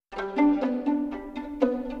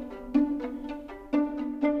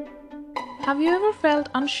Have you ever felt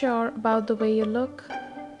unsure about the way you look,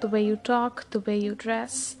 the way you talk, the way you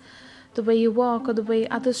dress, the way you walk, or the way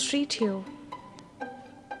others treat you?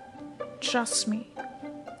 Trust me,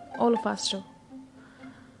 all of us do.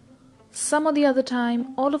 Some of the other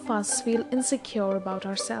time, all of us feel insecure about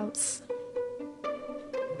ourselves.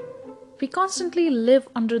 We constantly live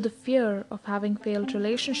under the fear of having failed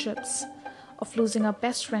relationships, of losing our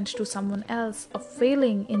best friend to someone else, of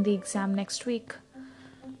failing in the exam next week,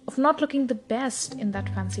 of not looking the best in that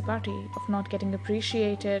fancy party, of not getting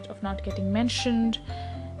appreciated, of not getting mentioned,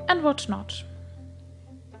 and whatnot.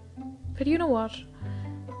 But you know what?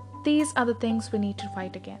 These are the things we need to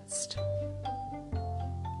fight against.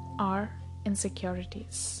 Our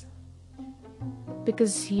insecurities.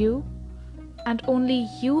 Because you, and only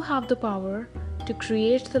you, have the power to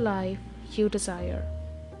create the life you desire.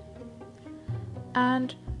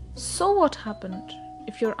 And so what happened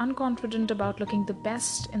if you're unconfident about looking the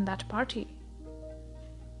best in that party?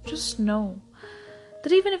 Just know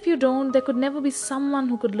that even if you don't, there could never be someone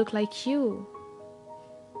who could look like you.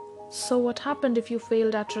 So what happened if you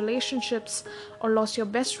failed at relationships or lost your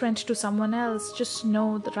best friend to someone else? Just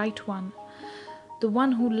know the right one. The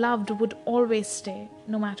one who loved would always stay,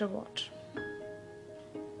 no matter what.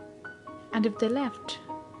 And if they left,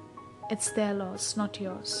 it's their loss, not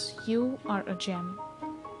yours. You are a gem.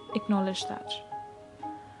 Acknowledge that.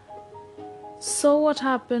 So what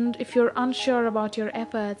happened if you're unsure about your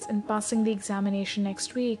efforts in passing the examination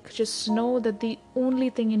next week? Just know that the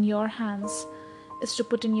only thing in your hands is to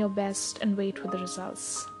put in your best and wait for the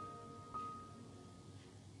results.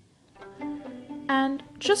 And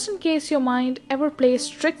just in case your mind ever plays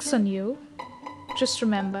tricks on you, just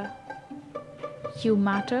remember, you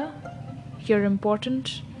matter, you're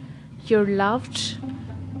important, you're loved,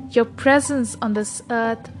 your presence on this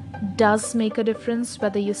earth does make a difference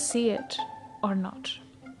whether you see it or not.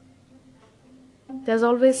 There's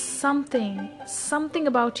always something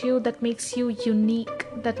about you that makes you unique,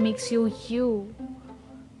 that makes you you.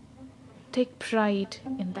 Take pride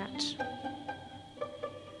in that.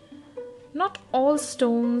 Not all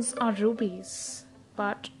stones are rubies,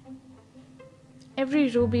 but every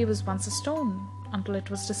ruby was once a stone until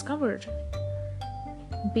it was discovered.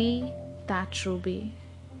 Be that ruby.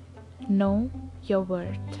 Know your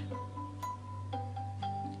worth.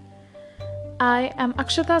 I am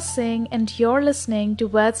Akshata Singh and you're listening to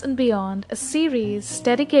Words and Beyond, a series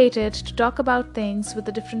dedicated to talk about things with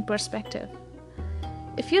a different perspective.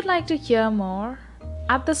 If you'd like to hear more,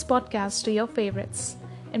 add this podcast to your favorites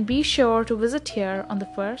and be sure to visit here on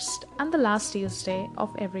the first and the last Tuesday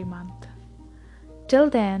of every month.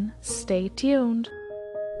 Till then, stay tuned.